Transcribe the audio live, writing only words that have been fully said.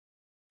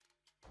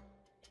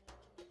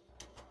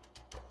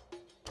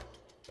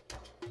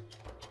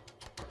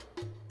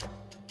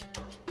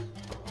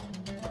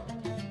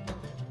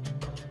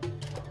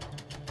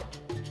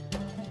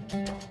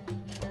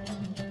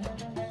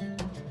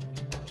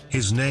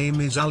His name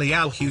is Ali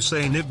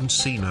al-Hussein ibn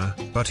Sina,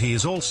 but he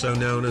is also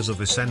known as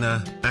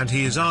Avicenna, and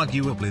he is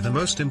arguably the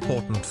most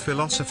important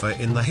philosopher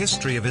in the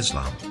history of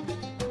Islam.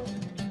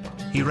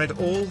 He read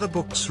all the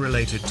books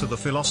related to the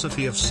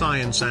philosophy of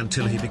science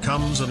until he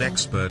becomes an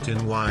expert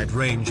in wide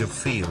range of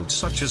fields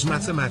such as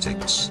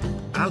mathematics,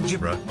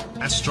 algebra,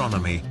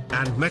 astronomy,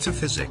 and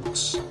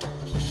metaphysics.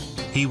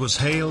 He was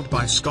hailed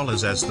by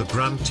scholars as the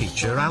Grand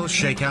Teacher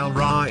al-Sheikh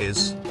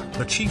al-Ra'iz,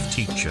 the chief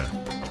teacher.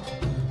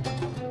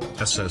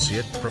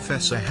 Associate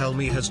Professor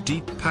Helmi has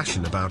deep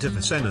passion about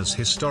Avicenna's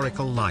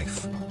historical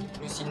life.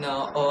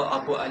 Sina or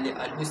Abu Ali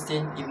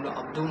al-Hussein Ibnu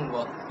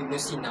Abdullah Ibnu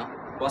Sina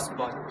was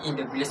born in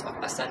the village of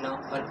Asana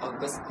on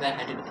August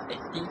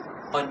 980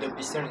 on the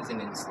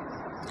Byzantines.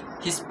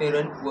 His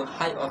parents were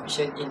high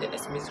officials in the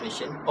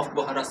administration of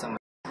Bohara Saman.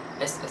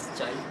 As a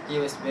child, he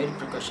was very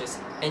precocious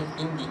and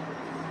indeed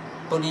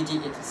prodigy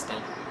in his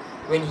time.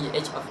 When he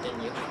aged of 10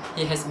 years,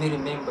 he has been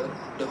remembered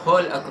the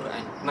whole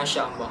Al-Quran,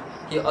 MashaAllah.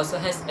 He also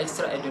has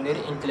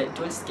extraordinary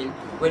intellectual skill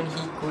when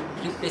he could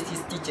replace his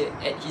teacher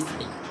at his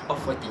age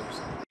of 14.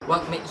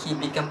 What made he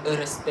become a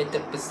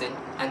respected person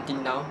until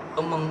now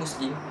among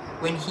Muslims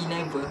when he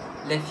never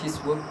left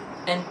his work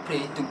and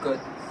prayed to God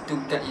to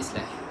guide his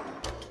life.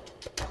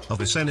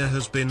 Avicenna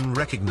has been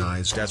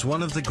recognized as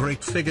one of the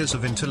great figures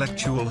of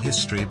intellectual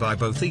history by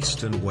both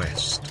East and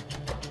West.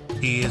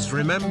 He is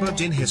remembered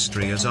in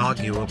history as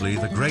arguably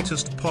the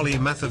greatest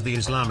polymath of the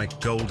Islamic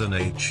Golden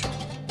Age.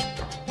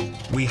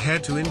 We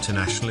head to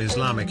International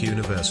Islamic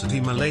University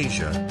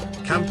Malaysia,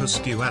 Campus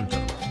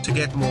Kuantan, to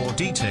get more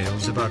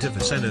details about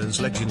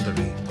Avicenna's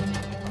legendary.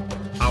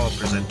 Our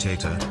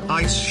presentator,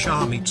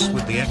 Aisha, meets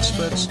with the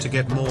experts to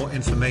get more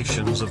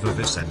informations of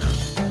Avicenna.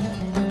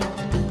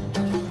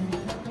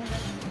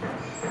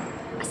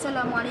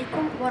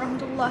 Assalamualaikum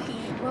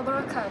warahmatullahi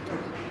wabarakatuh.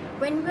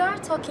 When we are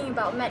talking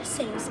about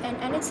medicines and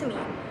anatomy,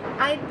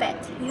 I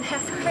bet you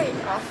have heard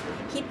of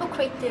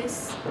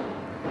Hippocrates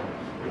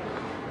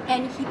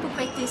and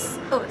Hippocrates'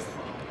 oath.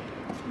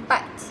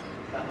 But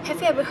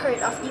have you ever heard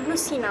of Ibnu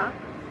Sina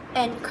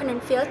and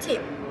Conanfield?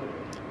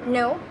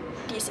 No,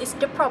 this is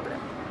the problem.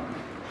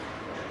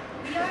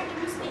 We are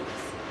the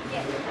Muslims,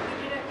 yet we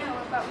do not know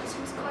about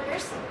Muslim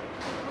scholars,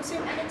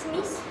 Muslim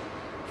anatomies.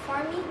 For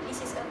me,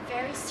 this is a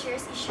very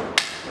serious issue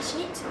which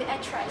needs to be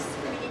addressed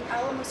within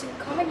our Muslim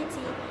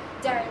community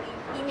directly,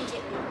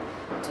 immediately.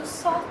 To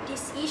solve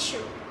this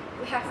issue,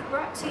 we have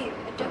brought to you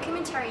a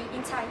documentary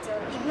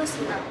entitled Ibnu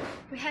Sina.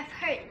 We have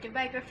heard the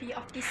biography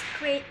of this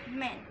great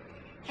man.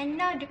 And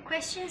now the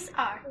questions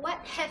are, what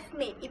have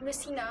made Ibnu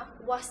Sina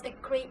was a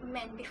great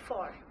man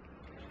before?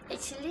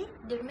 Actually,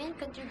 the main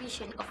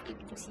contribution of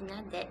Ibnu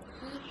Sina that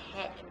he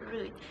had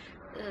wrote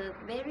a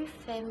very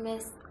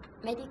famous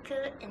medical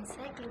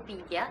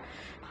encyclopedia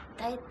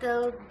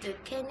titled The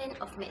Canon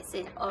of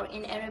Medicine, or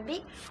in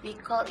Arabic we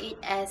call it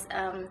as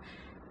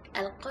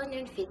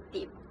Al-Qanun fi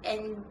Tib,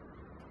 and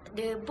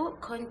the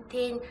book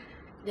contained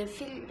the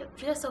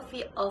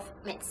philosophy of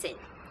medicine.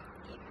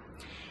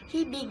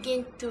 He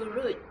began to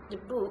write the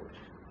book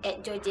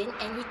at Jordan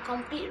and he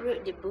completely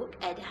wrote the book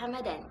at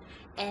Hamadan,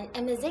 and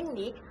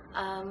amazingly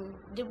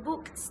the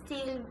book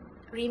still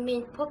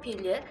remained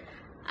popular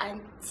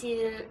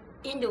until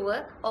in the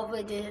world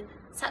over the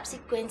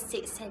subsequent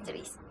 6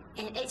 centuries.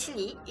 And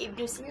actually,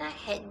 Ibnu Sina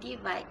had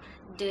divided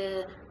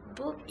the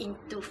book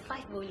into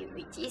 5 volumes,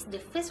 which is the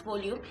first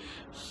volume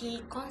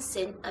he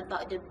concerned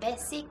about the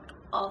basic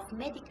of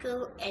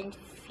medical and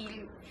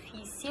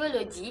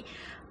physiology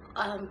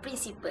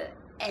principle,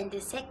 and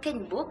the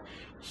second book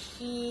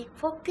he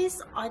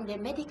focused on the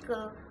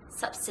medical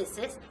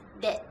substances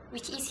that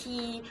which is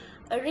he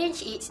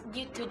arranged it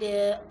due to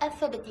the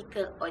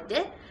alphabetical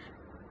order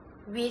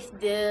with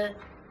the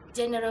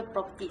general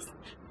properties.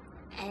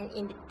 And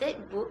in the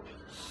third book,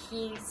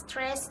 he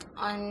stressed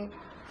on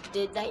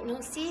the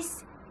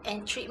diagnosis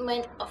and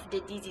treatment of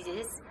the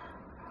diseases,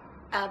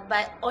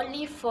 but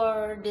only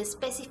for the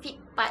specific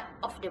part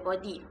of the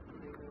body.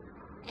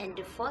 And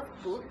the fourth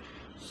book,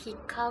 he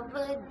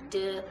covered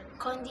the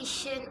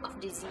condition of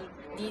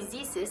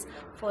diseases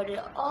for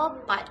the all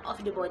part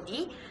of the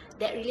body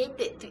that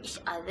related to each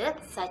other,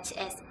 such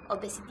as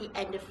obesity.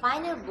 And the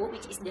final book,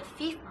 which is the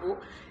fifth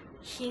book,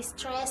 he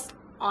stressed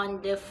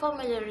on the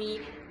formulary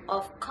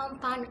of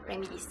compound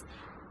remedies.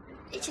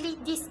 Actually,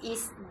 this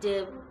is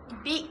the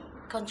big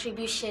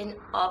contribution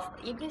of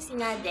Ibnu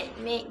Sina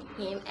that made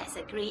him as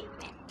a great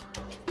man.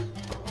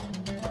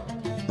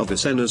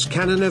 Avicenna's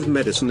Canon of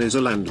Medicine is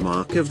a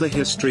landmark of the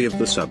history of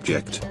the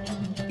subject.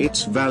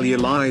 Its value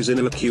lies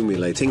in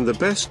accumulating the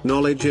best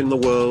knowledge in the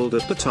world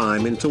at the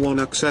time into one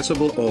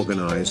accessible,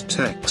 organized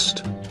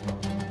text.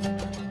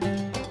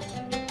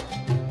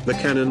 The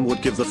canon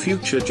would give the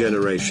future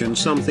generation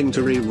something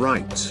to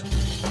rewrite.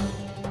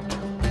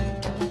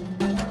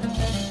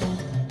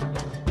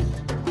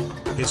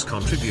 His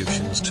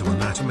contributions to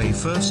anatomy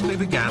firstly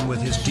began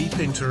with his deep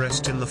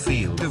interest in the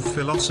field of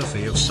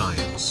philosophy of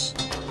science.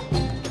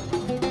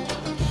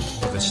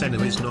 Avicenna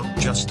is not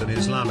just an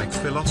Islamic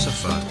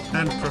philosopher,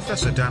 and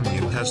Professor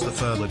Ibnu has the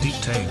further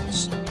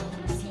details.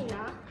 Sina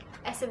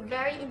as a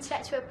very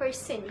intellectual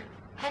person,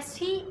 has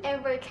he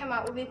ever come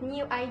up with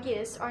new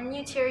ideas or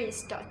new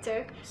theories,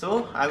 Doctor?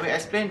 So, I will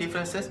explain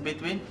differences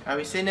between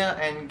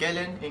Avicenna and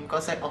Galen in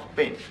concept of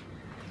pain.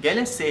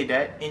 Galen said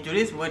that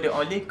injuries were the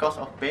only cause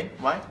of pain,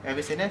 while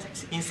Avicenna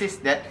insists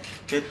that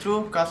the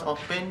true cause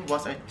of pain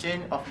was a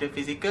change of the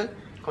physical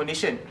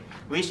condition,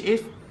 which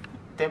is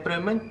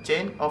temperament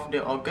change of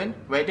the organ,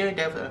 whether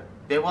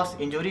there was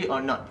injury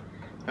or not.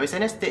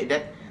 Avicenna stated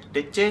that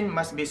the change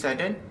must be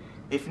sudden,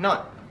 if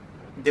not,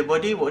 the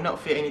body would not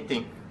feel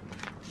anything.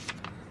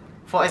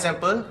 For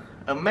example,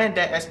 a man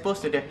that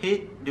exposed to the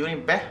heat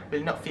during bath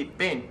will not feel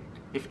pain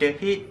if the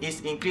heat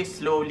is increased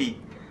slowly.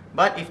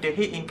 But if the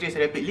heat increases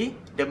rapidly,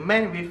 the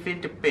man will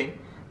feel the pain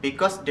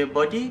because the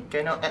body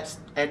cannot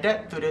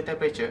adapt to the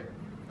temperature.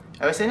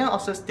 Avicenna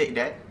also stated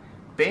that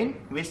pain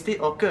will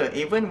still occur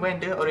even when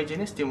the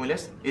original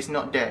stimulus is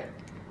not there,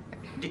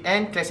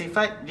 and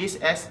classified this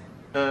as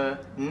a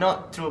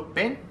not true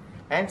pain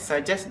and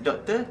suggests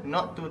doctor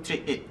not to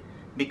treat it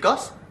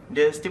because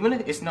the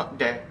stimulus is not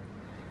there.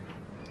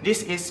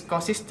 This is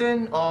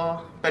consistent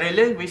or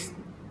parallel with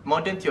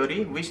modern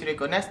theory, which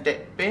recognizes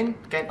that pain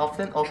can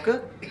often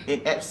occur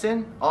in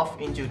absence of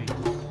injury.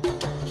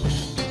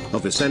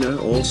 Avicenna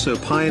also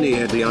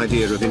pioneered the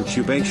idea of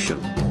intubation.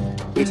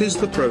 It is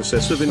the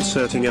process of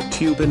inserting a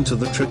tube into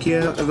the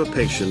trachea of a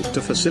patient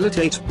to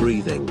facilitate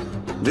breathing.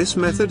 This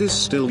method is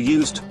still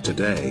used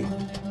today.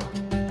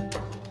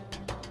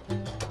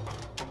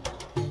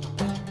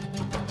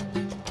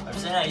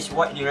 Avicenna is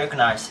widely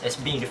recognized as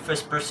being the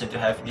first person to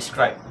have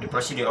described the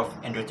procedure of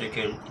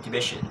endotracheal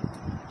intubation.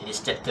 In his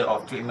chapter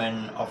of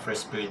treatment of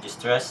respiratory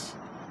distress,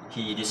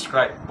 he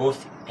described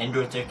both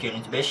endotracheal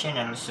intubation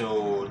and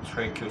also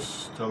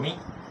tracheostomy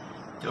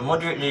to a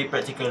moderately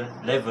practical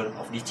level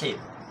of detail.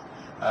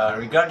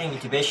 Regarding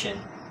intubation,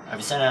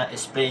 Avicenna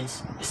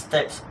explains the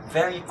steps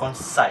very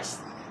concise.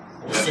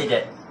 He said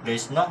that there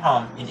is no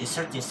harm in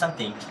inserting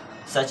something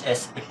such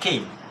as a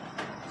cane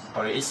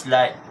or a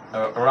slide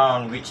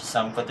around which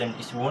some cotton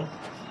is wound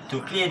to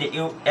clear the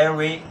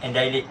airway and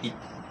dilate it.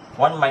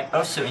 One might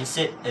also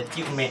insert a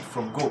tube made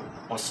from gold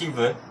or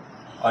silver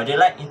or the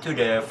light into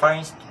the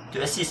pharynx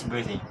to assist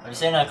breathing.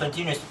 Sina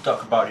continues to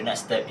talk about the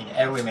next step in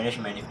airway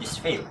management if this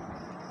fails.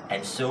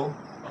 And so,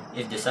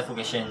 if the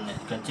suffocation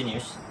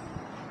continues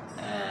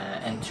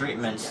and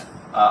treatments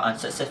are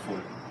unsuccessful,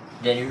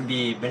 then it will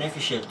be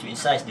beneficial to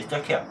incise the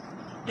trachea.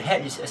 The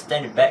head is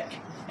extended back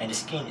and the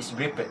skin is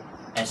gripped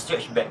and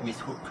stretched back with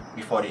hook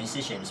before the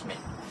incision is made.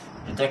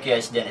 The trachea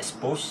is then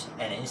exposed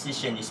and an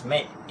incision is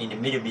made in the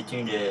middle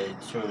between the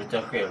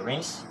tracheal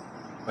rings,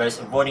 whereas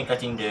avoiding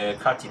cutting the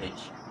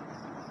cartilage.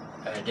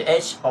 The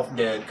edge of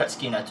the cut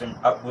skin are turned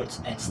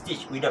upwards and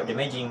stitched without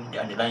damaging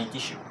the underlying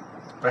tissue.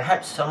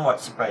 Perhaps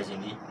somewhat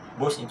surprisingly,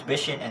 both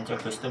intubation and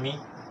tracheostomy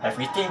have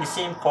retained the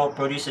same core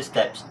producer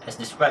steps as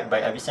described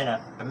by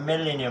Avicenna a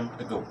millennium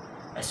ago,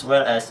 as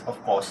well as,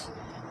 of course,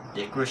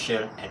 their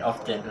crucial and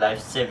often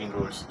life-saving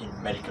roles in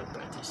medical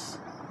practice.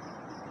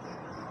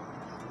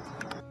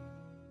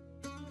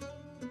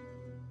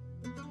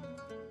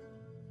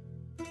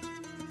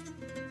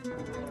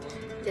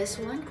 There's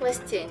one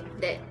question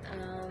that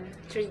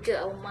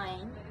trigger our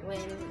mind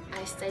when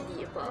I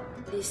study about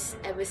this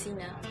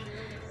Avicenna.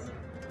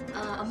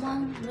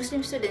 Among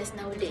Muslim students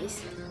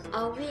nowadays,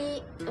 are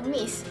we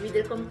amazed with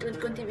the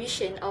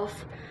contribution of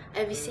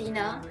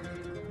Avicenna,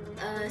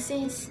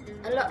 since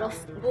a lot of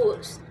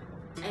books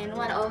and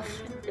one of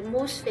the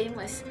most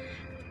famous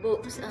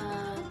books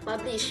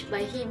published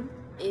by him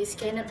is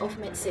Canon of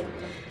Medicine.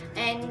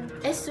 And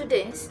as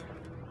students,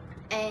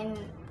 and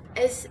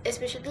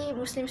especially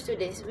Muslim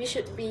students, we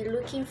should be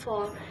looking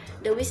for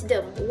the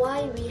wisdom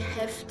why we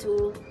have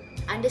to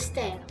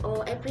understand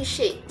or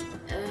appreciate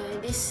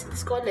these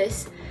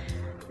scholars.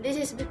 This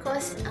is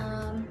because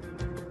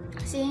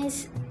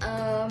since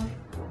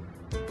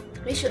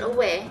we should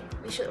aware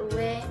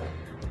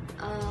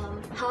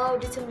how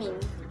determined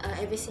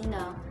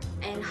Avicenna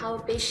and how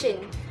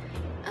patient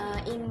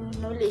in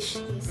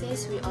knowledge,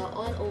 since we are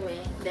all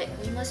aware that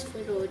we must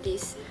follow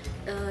this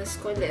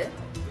scholar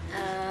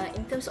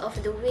in terms of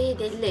the way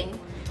they learn,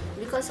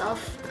 because of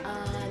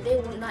they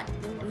will not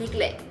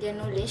neglect their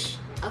knowledge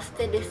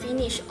after they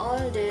finish all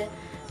the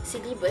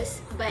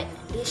syllabus, but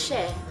they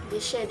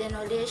share their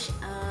knowledge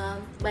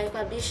by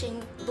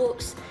publishing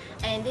books,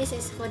 and this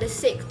is for the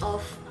sake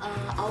of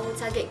our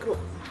target group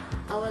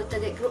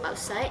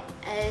outside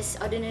as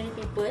ordinary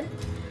people,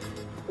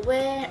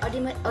 where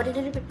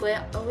ordinary people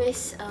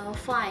always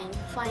find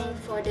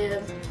for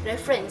the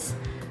reference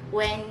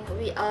when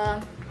we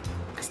are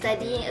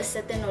studying a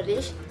certain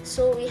knowledge.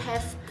 So we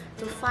have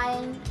to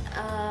find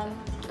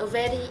a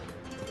very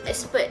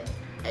expert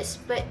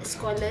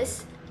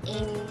scholars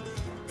in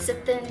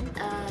certain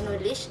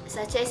knowledge,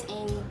 such as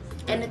in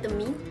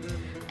anatomy,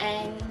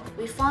 and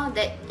we found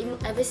that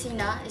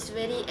Avicenna is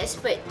very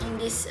expert in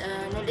this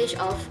knowledge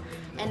of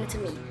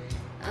anatomy.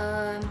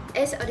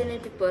 As ordinary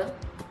people,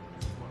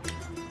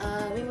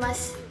 we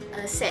must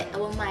set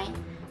our mind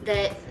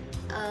that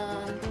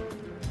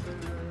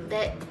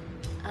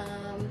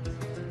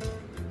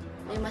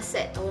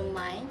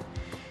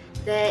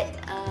that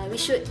we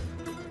should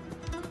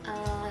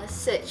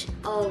search,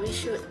 or we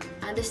should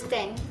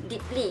understand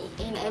deeply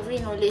in every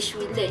knowledge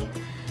we learn,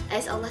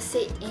 as Allah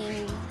said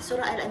in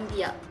Surah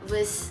Al-Anbiya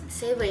verse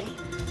 7.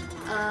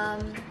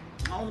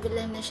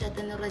 A'udzubillahi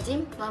minasyaitonir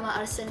rajim. Wa ma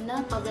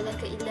arsalna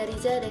qablaka illa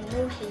rijalan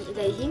nuhi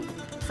ilaihim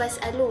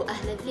fas'alu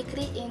ahla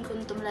dzikri in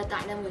kuntum la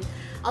ta'lamun.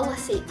 Allah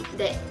said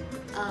that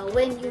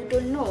when you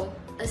don't know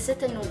a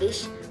certain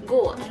knowledge,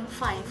 go and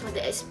find for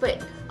the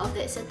expert of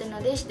that certain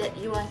knowledge that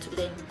you want to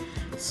learn.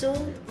 So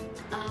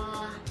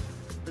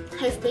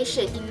have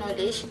patience in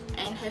knowledge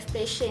and have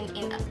patience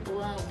in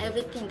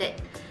everything that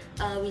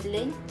we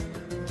learn,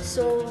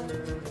 so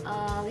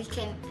we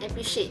can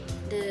appreciate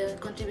the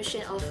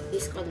contribution of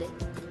this scholar.